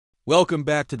Welcome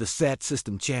back to the SAT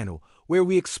System channel, where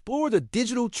we explore the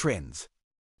digital trends,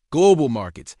 global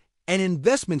markets, and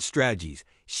investment strategies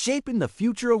shaping the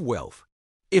future of wealth.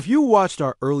 If you watched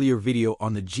our earlier video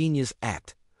on the Genius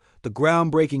Act, the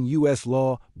groundbreaking U.S.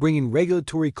 law bringing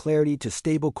regulatory clarity to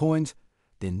stablecoins,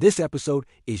 then this episode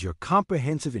is your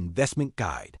comprehensive investment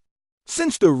guide.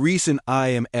 Since the recent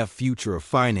IMF Future of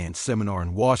Finance seminar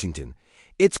in Washington,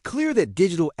 it's clear that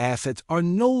digital assets are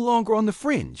no longer on the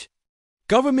fringe.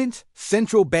 Governments,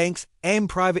 central banks, and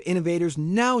private innovators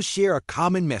now share a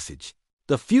common message.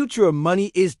 The future of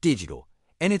money is digital,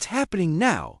 and it's happening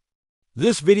now.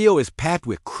 This video is packed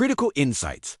with critical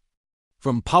insights,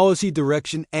 from policy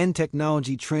direction and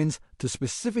technology trends to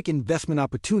specific investment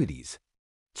opportunities.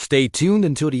 Stay tuned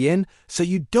until the end so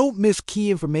you don't miss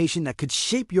key information that could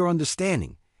shape your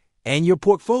understanding and your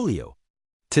portfolio.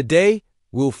 Today,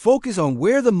 we'll focus on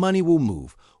where the money will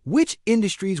move, which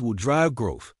industries will drive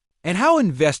growth, and how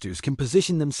investors can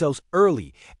position themselves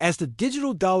early as the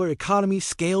digital dollar economy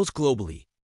scales globally.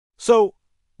 So,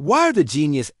 why are the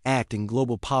Genius Act and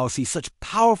global policy such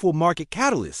powerful market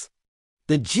catalysts?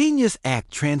 The Genius Act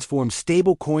transforms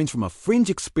stablecoins from a fringe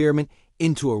experiment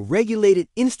into a regulated,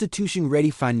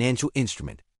 institution-ready financial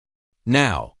instrument.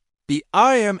 Now, the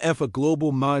IMF, a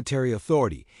global monetary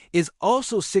authority, is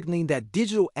also signaling that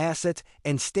digital assets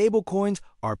and stablecoins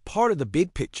are part of the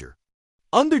big picture.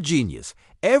 Under Genius,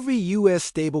 every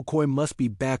U.S. stablecoin must be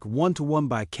backed one-to-one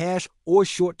by cash or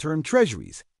short-term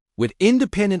treasuries, with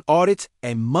independent audits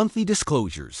and monthly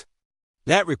disclosures.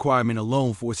 That requirement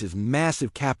alone forces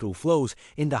massive capital flows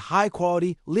into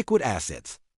high-quality, liquid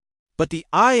assets. But the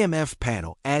IMF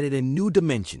panel added a new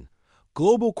dimension.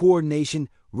 Global coordination,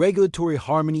 regulatory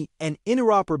harmony, and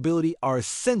interoperability are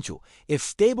essential if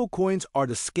stablecoins are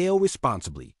to scale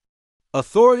responsibly.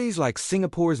 Authorities like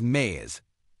Singapore's mayors,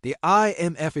 the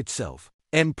IMF itself,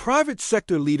 and private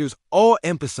sector leaders all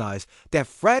emphasize that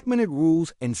fragmented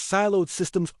rules and siloed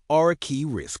systems are a key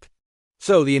risk.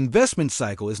 So the investment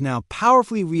cycle is now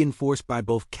powerfully reinforced by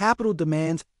both capital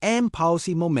demands and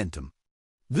policy momentum.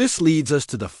 This leads us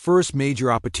to the first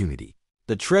major opportunity,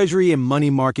 the treasury and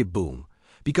money market boom.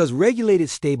 Because regulated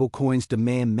stablecoins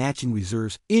demand matching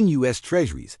reserves in U.S.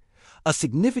 treasuries, a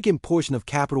significant portion of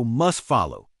capital must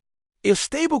follow. If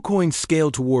stablecoins scale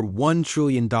toward $1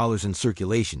 trillion in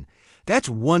circulation, that's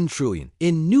 $1 trillion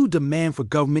in new demand for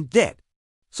government debt.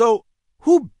 So,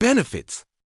 who benefits?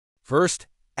 First,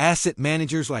 asset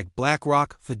managers like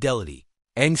BlackRock, Fidelity,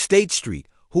 and State Street,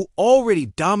 who already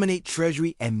dominate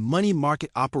treasury and money market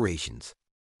operations.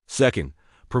 Second,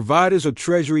 providers of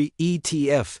treasury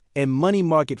ETFs and money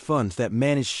market funds that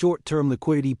manage short-term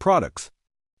liquidity products.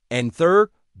 And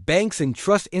third, banks and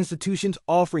trust institutions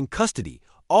offering custody,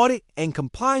 audit, and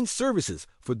compliance services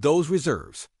for those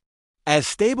reserves. As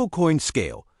stablecoins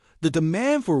scale, the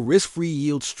demand for risk-free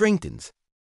yield strengthens,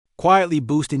 quietly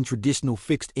boosting traditional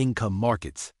fixed income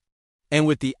markets. And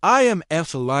with the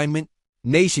IMF's alignment,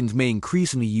 nations may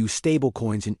increasingly use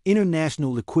stablecoins in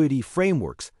international liquidity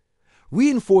frameworks,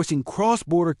 reinforcing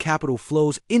cross-border capital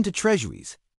flows into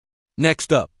treasuries.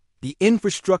 Next up, the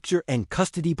infrastructure and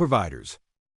custody providers.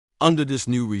 Under this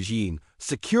new regime,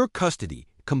 secure custody,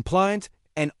 compliance,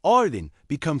 and auditing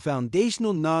become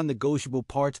foundational non-negotiable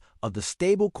parts of the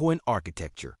stablecoin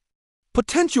architecture.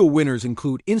 Potential winners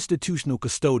include institutional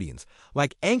custodians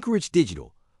like Anchorage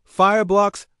Digital,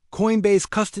 Fireblocks, Coinbase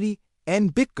Custody,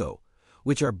 and BitGo,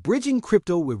 which are bridging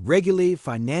crypto with regulated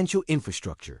financial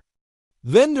infrastructure.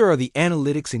 Then there are the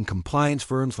analytics and compliance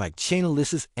firms like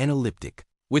Chainalysis and Elliptic,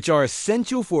 which are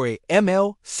essential for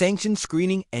AML, sanction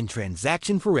screening, and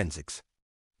transaction forensics.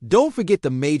 Don't forget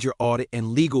the major audit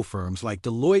and legal firms like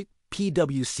Deloitte,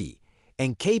 PwC,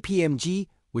 and KPMG,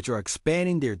 which are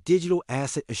expanding their digital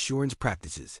asset assurance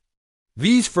practices.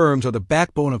 These firms are the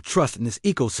backbone of trust in this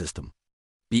ecosystem.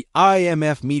 The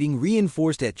IMF meeting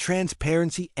reinforced that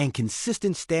transparency and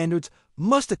consistent standards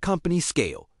must accompany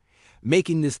scale,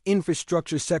 making this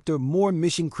infrastructure sector more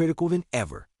mission-critical than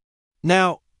ever.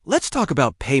 Now, let's talk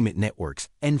about payment networks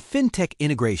and fintech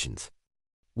integrations.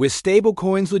 With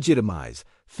stablecoins legitimized,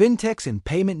 fintechs and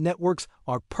payment networks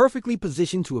are perfectly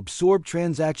positioned to absorb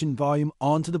transaction volume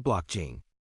onto the blockchain.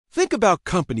 Think about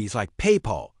companies like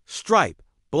PayPal, Stripe,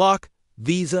 Block,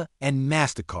 Visa, and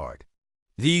MasterCard.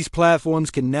 These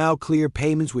platforms can now clear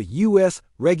payments with U.S.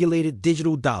 regulated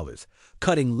digital dollars,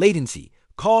 cutting latency,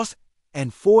 cost,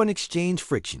 and foreign exchange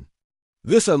friction.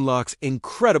 This unlocks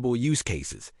incredible use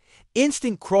cases: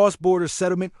 instant cross-border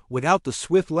settlement without the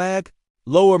SWIFT lag,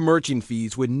 lower merchant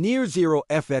fees with near-zero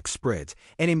FX spreads,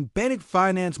 and embedded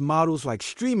finance models like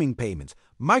streaming payments,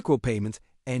 micropayments,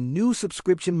 and new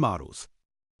subscription models.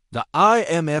 The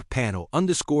IMF panel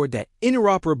underscored that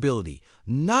interoperability,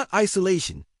 not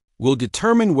isolation, will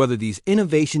determine whether these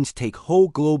innovations take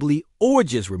hold globally or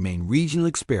just remain regional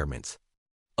experiments.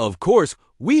 Of course,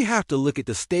 we have to look at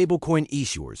the stablecoin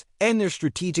issuers and their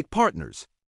strategic partners.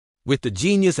 With the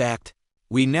Genius Act,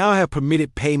 we now have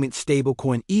permitted payment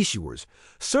stablecoin issuers,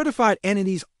 certified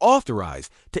entities authorized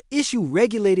to issue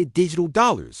regulated digital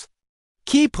dollars.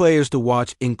 Key players to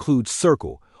watch include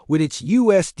Circle, with its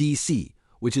USDC,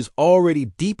 which is already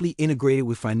deeply integrated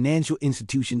with financial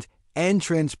institutions and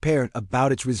transparent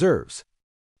about its reserves.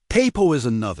 PayPal is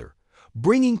another,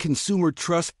 bringing consumer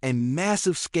trust and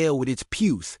massive scale with its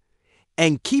Puce.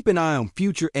 And keep an eye on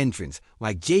future entrants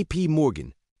like JP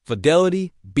Morgan,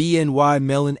 Fidelity, BNY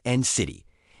Mellon, and Citi.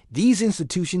 These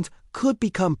institutions could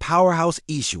become powerhouse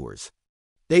issuers.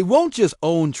 They won't just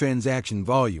own transaction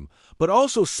volume, but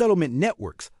also settlement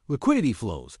networks, liquidity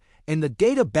flows, and the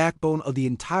data backbone of the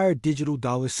entire digital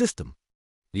dollar system.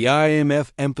 The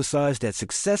IMF emphasized that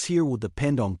success here will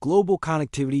depend on global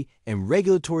connectivity and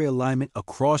regulatory alignment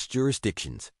across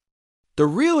jurisdictions. The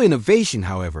real innovation,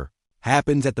 however,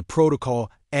 happens at the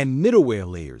protocol and middleware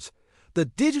layers, the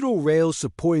digital rails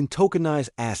supporting tokenized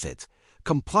assets,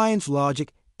 compliance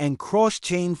logic, and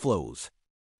cross-chain flows.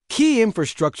 Key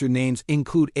infrastructure names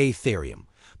include Ethereum,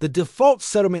 the default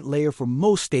settlement layer for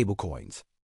most stablecoins.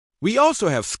 We also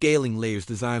have scaling layers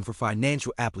designed for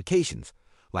financial applications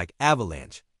like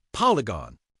Avalanche,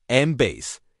 Polygon, and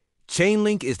Base.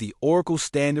 Chainlink is the Oracle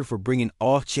standard for bringing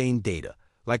off-chain data,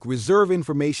 like reserve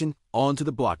information, onto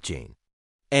the blockchain.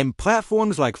 And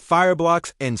platforms like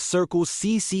Fireblocks and Circle's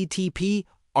CCTP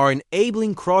are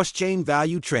enabling cross-chain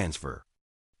value transfer.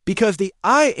 Because the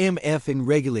IMF and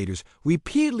regulators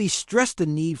repeatedly stress the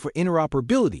need for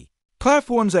interoperability,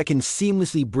 platforms that can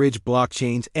seamlessly bridge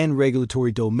blockchains and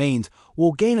regulatory domains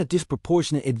will gain a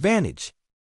disproportionate advantage.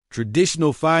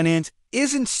 Traditional finance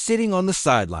isn't sitting on the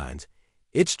sidelines,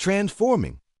 it's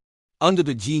transforming. Under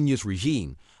the Genius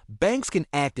regime, banks can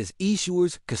act as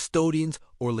issuers, custodians,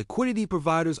 or liquidity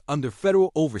providers under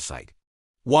federal oversight.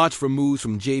 Watch for moves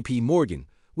from JP Morgan,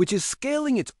 which is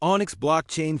scaling its Onyx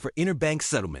blockchain for interbank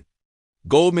settlement.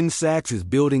 Goldman Sachs is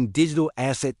building digital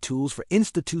asset tools for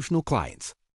institutional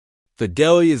clients.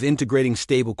 Fidelity is integrating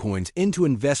stablecoins into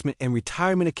investment and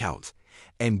retirement accounts,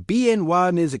 and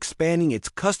BNY is expanding its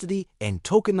custody and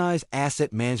tokenized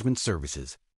asset management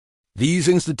services. These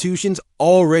institutions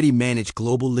already manage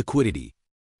global liquidity.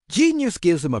 Genius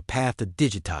gives them a path to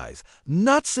digitize,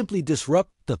 not simply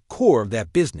disrupt the core of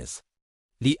that business.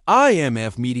 The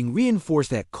IMF meeting reinforced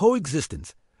that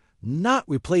coexistence, not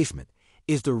replacement,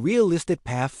 is the realistic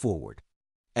path forward.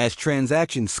 As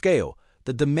transactions scale,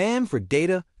 the demand for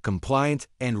data, compliance,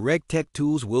 and RegTech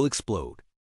tools will explode.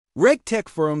 RegTech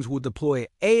firms will deploy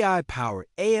AI-powered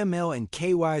AML and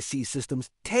KYC systems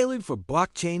tailored for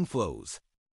blockchain flows.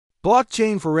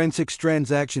 Blockchain forensics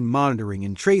transaction monitoring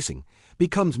and tracing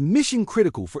becomes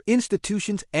mission-critical for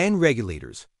institutions and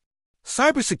regulators.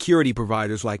 Cybersecurity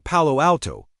providers like Palo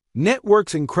Alto,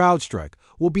 Networks, and CrowdStrike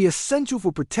will be essential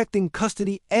for protecting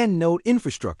custody and node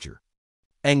infrastructure.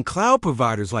 And cloud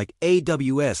providers like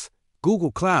AWS,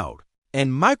 Google Cloud,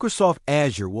 and Microsoft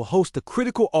Azure will host the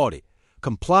critical audit,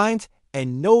 compliance,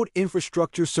 and node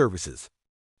infrastructure services.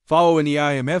 Following the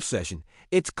IMF session,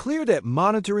 it's clear that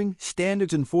monitoring,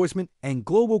 standards enforcement, and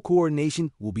global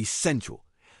coordination will be central,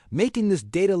 making this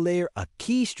data layer a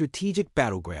key strategic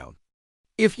battleground.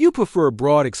 If you prefer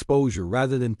broad exposure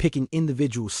rather than picking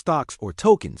individual stocks or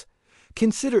tokens,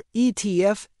 consider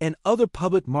ETFs and other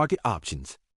public market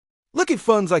options. Look at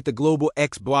funds like the Global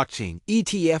X Blockchain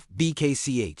ETF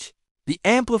BKCH, the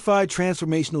Amplified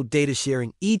Transformational Data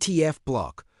Sharing ETF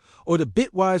Block, or the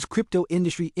Bitwise Crypto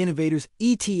Industry Innovators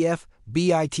ETF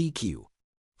BITQ.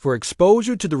 For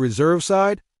exposure to the reserve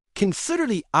side, consider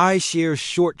the iShares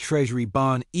Short Treasury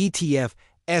Bond ETF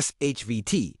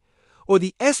SHVT, or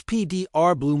the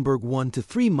SPDR Bloomberg 1 to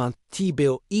 3 month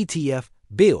T-bill ETF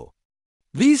BILL.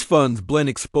 These funds blend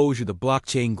exposure to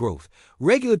blockchain growth,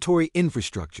 regulatory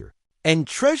infrastructure, and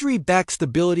treasury-backed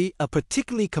stability, a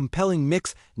particularly compelling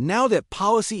mix now that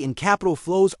policy and capital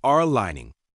flows are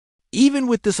aligning. Even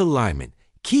with this alignment,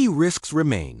 key risks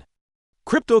remain.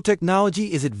 Crypto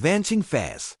technology is advancing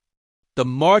fast. The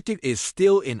market is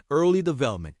still in early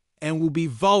development and will be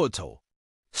volatile.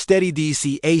 Steady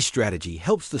DCA strategy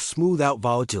helps to smooth out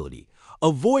volatility,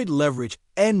 avoid leverage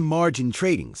and margin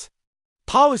tradings.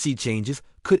 Policy changes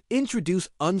could introduce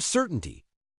uncertainty.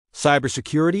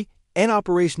 Cybersecurity and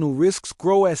operational risks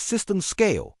grow as systems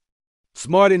scale.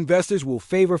 Smart investors will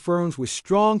favor firms with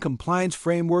strong compliance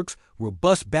frameworks,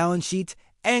 robust balance sheets,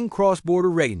 and cross-border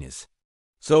readiness.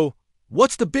 So,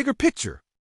 what's the bigger picture?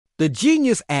 The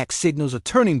Genius Act signals a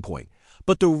turning point,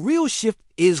 but the real shift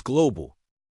is global.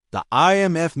 The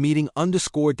IMF meeting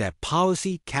underscored that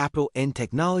policy, capital, and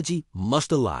technology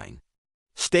must align.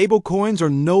 Stablecoins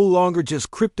are no longer just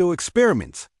crypto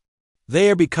experiments. They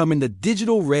are becoming the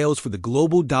digital rails for the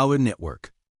global dollar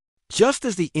network. Just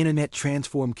as the internet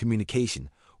transformed communication,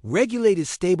 regulated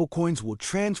stablecoins will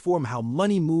transform how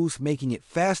money moves, making it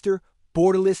faster,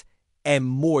 borderless, and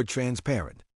more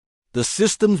transparent. The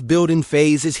systems building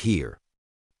phase is here.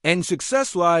 And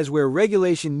success lies where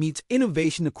regulation meets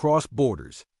innovation across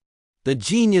borders. The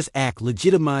Genius Act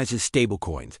legitimizes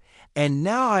stablecoins, and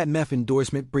now IMF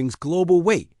endorsement brings global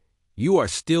weight. You are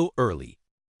still early.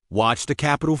 Watch the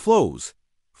capital flows,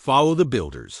 follow the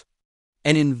builders,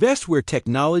 and invest where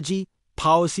technology,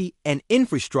 policy, and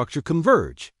infrastructure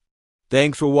converge.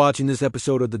 Thanks for watching this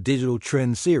episode of the Digital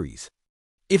Trends series.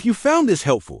 If you found this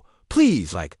helpful,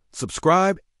 please like,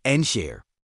 subscribe, and share.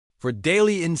 For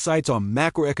daily insights on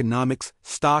macroeconomics,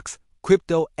 stocks,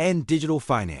 crypto, and digital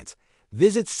finance,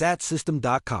 visit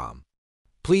satsystem.com.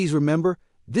 Please remember,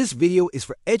 this video is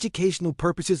for educational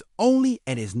purposes only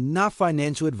and is not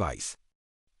financial advice.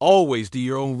 Always do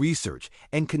your own research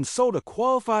and consult a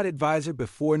qualified advisor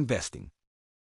before investing.